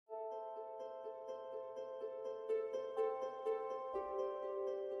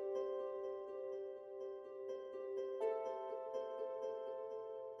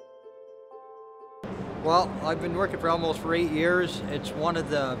Well, I've been working for almost 8 years. It's one of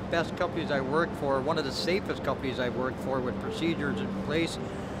the best companies I work for, one of the safest companies I've worked for with procedures in place.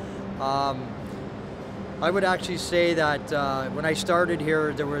 Um, I would actually say that when I started here,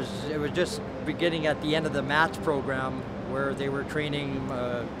 it was just beginning at the end of the MATS program where they were training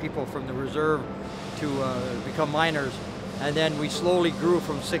people from the reserve to become miners. And then we slowly grew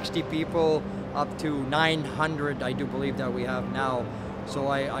from 60 people up to 900, I do believe that we have now. So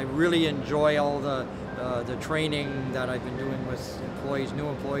I really enjoy all the training that I've been doing with employees, new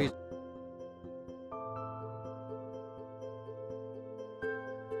employees.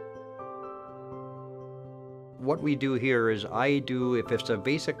 What we do here is if it's a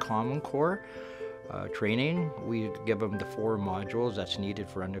basic Common Core training, we give them the 4 modules that's needed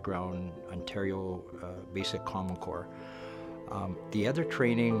for underground Ontario basic Common Core. The other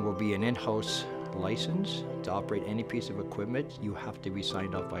training will be an in-house license to operate any piece of equipment. You have to be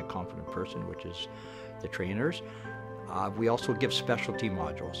signed off by a competent person, which is the trainers. We also give specialty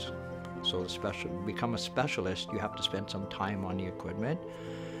modules. So to become a specialist, you have to spend some time on the equipment.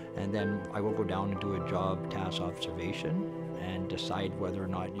 And then I will go down and do a job task observation and decide whether or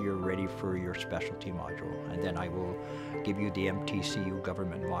not you're ready for your specialty module. And then I will give you the MTCU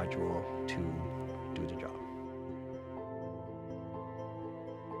government module to do the job.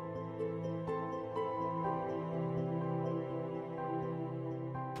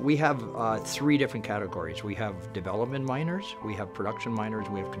 We have 3 different categories. We have development miners, we have production miners,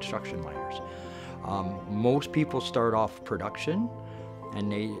 we have construction miners. Most people start off production,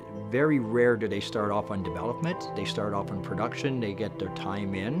 and very rare do they start off on development. They start off on production, they get their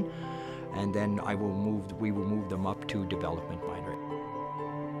time in, and then we will move them up to development miner.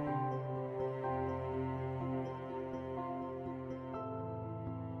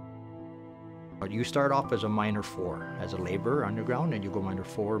 You start off as a miner 4, as a laborer underground, and you go miner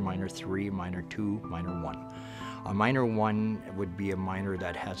 4, miner 3, miner 2, miner 1. A miner 1 would be a miner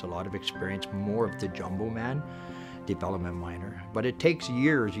that has a lot of experience, more of the jumbo man, development miner. But it takes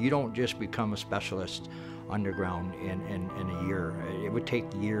years. You don't just become a specialist underground in a year. It would take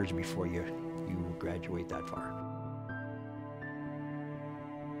years before you graduate that far.